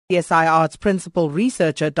CSI Arts Principal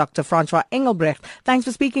Researcher, Dr. Francois Engelbrecht. Thanks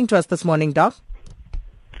for speaking to us this morning, Doc.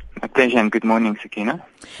 My pleasure, and good morning, Sakina.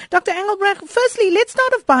 Dr. Engelbrecht, firstly, let's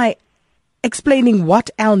start off by explaining what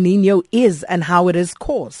El Niño is and how it is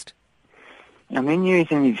caused. El Niño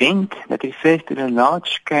is an event that refers to the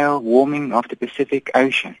large-scale warming of the Pacific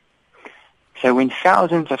Ocean. So when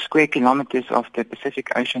thousands of square kilometers of the Pacific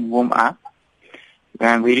Ocean warm up,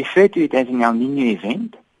 we refer to it as an El Niño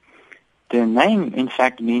event. The name, in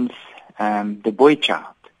fact, means the boy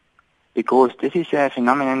child, because this is a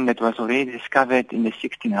phenomenon that was already discovered in the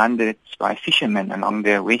 1600s by fishermen along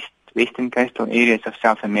the western coastal areas of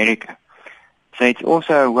South America. So it's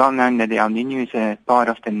also well known that the El Niño is a part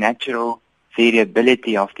of the natural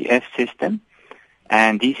variability of the Earth system,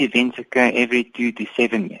 and these events occur every 2 to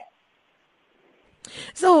 7 years.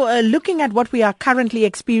 So looking at what we are currently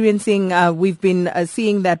experiencing, we've been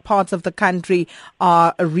seeing that parts of the country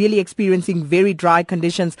are really experiencing very dry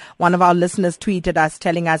conditions. One of our listeners tweeted us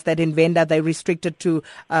telling us that in Venda they restricted to,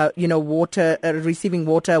 water, receiving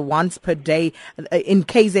water once per day. In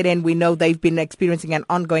KZN, we know they've been experiencing an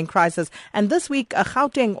ongoing crisis. And this week,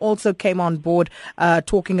 Gauteng also came on board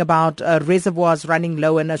talking about reservoirs running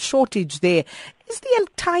low and a shortage there. Is the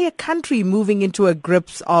entire country moving into a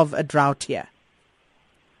grips of a drought here?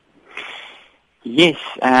 Yes,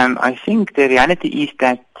 I think the reality is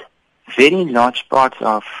that very large parts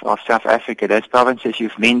of South Africa, those provinces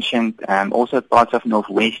you've mentioned, also parts of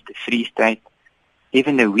Northwest, Free State,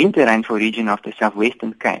 even the winter rainfall region of the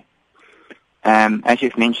Southwestern Cape, as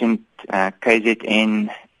you've mentioned, KZN,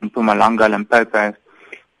 Mpumalanga, Limpopo,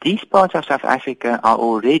 these parts of South Africa are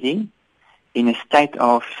already in a state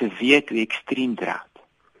of severe to extreme drought.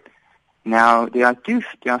 Now, there are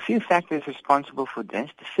a few factors responsible for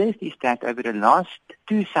this. The first is that over the last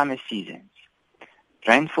 2 summer seasons,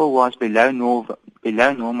 rainfall was below normal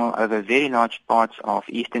over very large parts of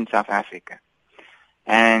eastern South Africa.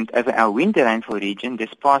 And over our winter rainfall region,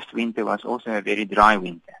 this past winter was also a very dry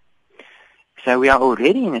winter. So we are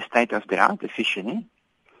already in a state of drought officially.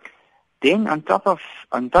 Then on top of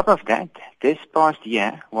that, this past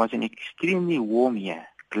year was an extremely warm year,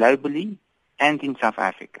 globally and in South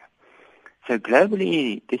Africa. So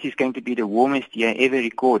globally, this is going to be the warmest year ever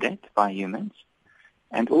recorded by humans.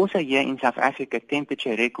 And also here in South Africa,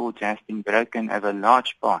 temperature records have been broken over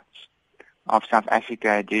large parts of South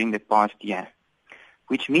Africa during the past year,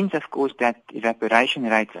 which means, of course, that evaporation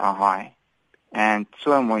rates are high and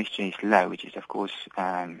soil moisture is low, which is, of course,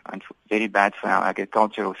 very bad for our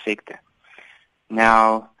agricultural sector.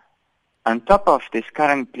 Now, on top of this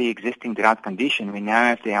currently existing drought condition, we now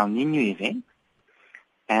have the El Niño event.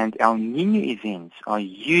 And El Niño events are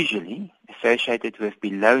usually associated with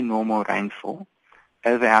below normal rainfall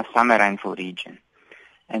over our summer rainfall region.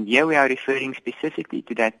 And here we are referring specifically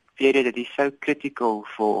to that period that is so critical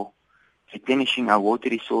for replenishing our water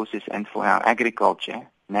resources and for our agriculture,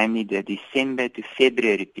 namely the December to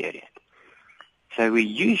February period. So we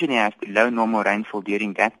usually have below normal rainfall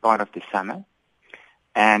during that part of the summer.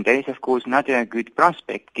 And that is, of course, not a good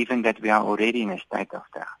prospect given that we are already in a state of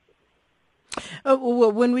drought.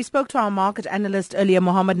 When we spoke to our market analyst earlier,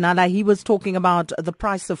 Mohammed Nala, he was talking about the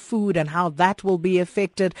price of food and how that will be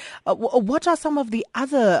affected. What are some of the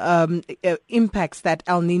other impacts that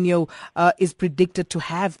El Niño is predicted to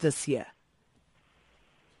have this year?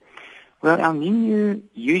 Well, El Niño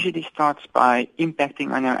usually starts by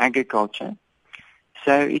impacting on our agriculture.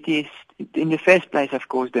 So it is, in the first place, of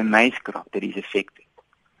course, the maize crop that is affected.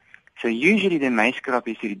 So usually the maize crop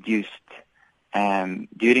is reduced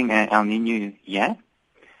during an El Niño year,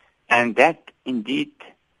 and that indeed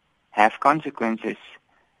have consequences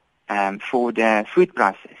for the food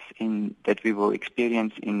prices that we will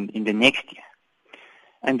experience in the next year.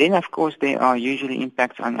 And then, of course, there are usually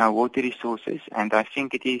impacts on our water resources, and I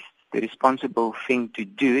think it is the responsible thing to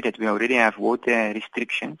do that we already have water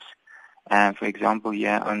restrictions, for example,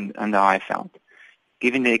 here on the Highveld,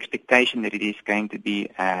 given the expectation that it is going to be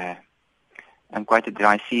quite a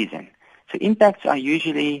dry season. So impacts are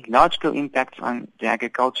usually large-scale impacts on the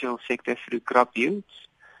agricultural sector through crop yields,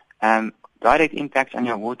 direct impacts on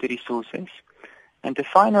your water resources, and the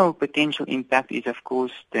final potential impact is, of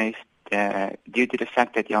course, due to the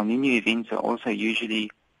fact that the El Niño events are also usually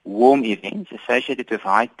warm events associated with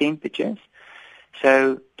high temperatures.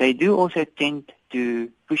 So they do also tend to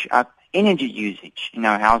push up energy usage in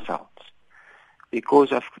our households.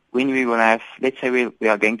 Because of when we will have, let's say we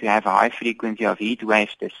are going to have a high frequency of heat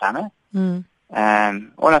waves this summer,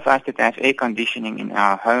 all of us that have air conditioning in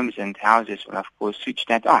our homes and houses will, of course, switch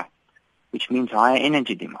that on, which means higher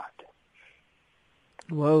energy demand.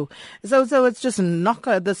 Whoa. So it's just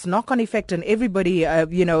this knock-on effect, and everybody,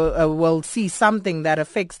 will see something that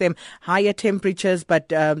affects them. Higher temperatures,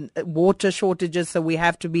 but water shortages, so we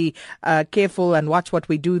have to be careful and watch what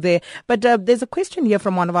we do there. But there's a question here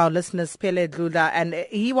from one of our listeners, Pele Dlula, and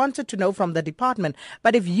he wanted to know from the department,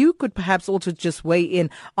 but if you could perhaps also just weigh in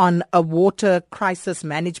on a water crisis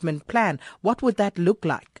management plan, what would that look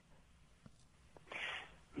like?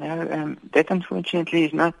 No, that unfortunately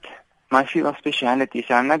is not my field of speciality,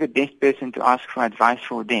 so I'm not the best person to ask for advice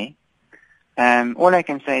for there. All I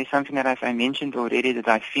can say is something that I mentioned already, that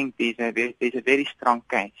I think there's a very strong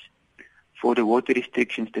case for the water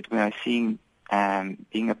restrictions that we are seeing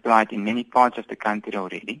being applied in many parts of the country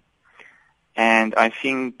already. And I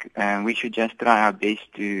think we should just try our best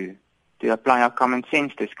to apply our common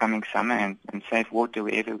sense this coming summer and save water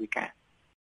wherever we can.